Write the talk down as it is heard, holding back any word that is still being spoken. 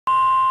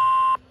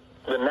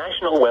The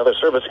National Weather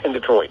Service in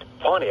Detroit,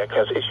 Pontiac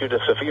has issued a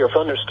severe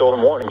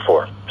thunderstorm warning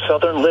for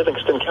southern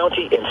Livingston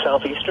County in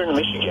southeastern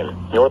Michigan,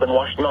 northern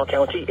Washtenaw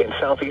County in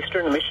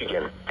southeastern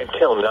Michigan,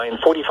 until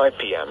 9:45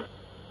 p.m.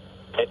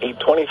 At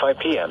 8:25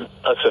 p.m.,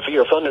 a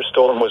severe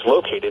thunderstorm was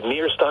located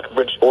near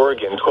Stockbridge,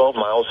 Oregon, 12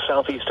 miles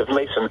southeast of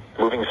Mason,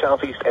 moving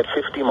southeast at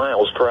 50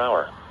 miles per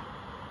hour.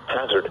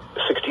 Hazard,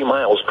 60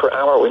 miles per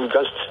hour wind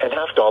gusts and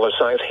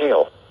half-dollar-size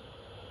hail.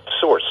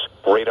 Source,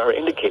 radar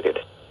indicated.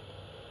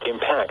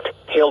 Impact,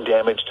 hail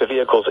damage to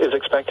vehicles is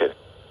expected.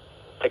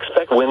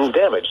 Expect wind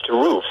damage to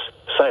roofs,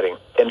 siding,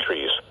 and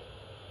trees.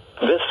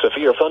 This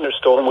severe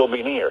thunderstorm will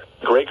be near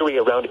Gregory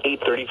around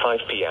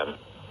 8:35 p.m.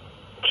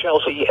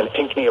 Chelsea and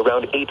Pinckney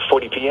around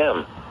 8:40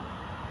 p.m.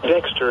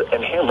 Dexter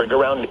and Hamburg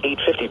around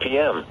 8:50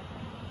 p.m.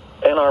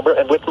 Ann Arbor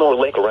and Whitmore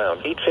Lake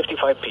around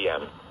 8:55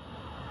 p.m.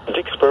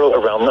 Dixboro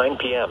around 9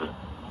 p.m.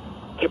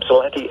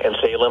 Ypsilanti and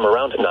Salem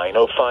around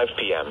 9:05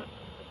 p.m.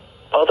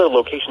 Other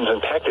locations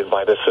impacted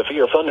by the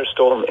severe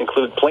thunderstorm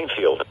include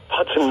Plainfield,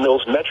 Hudson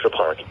Mills Metro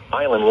Park,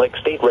 Island Lake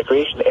State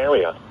Recreation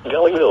Area,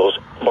 Delhi Mills,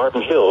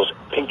 Barton Hills,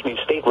 Pinckney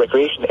State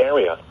Recreation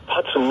Area,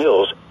 Hudson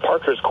Mills,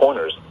 Parker's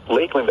Corners,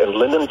 Lakeland and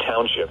Linden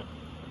Township.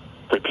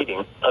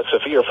 Repeating, a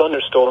severe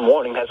thunderstorm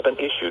warning has been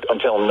issued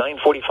until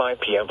 9:45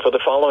 p.m. for the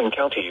following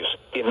counties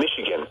in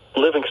Michigan: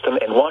 Livingston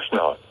and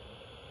Washtenaw.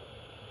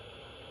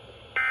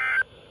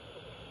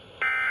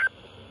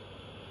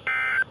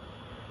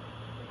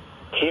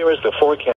 Here is the forecast.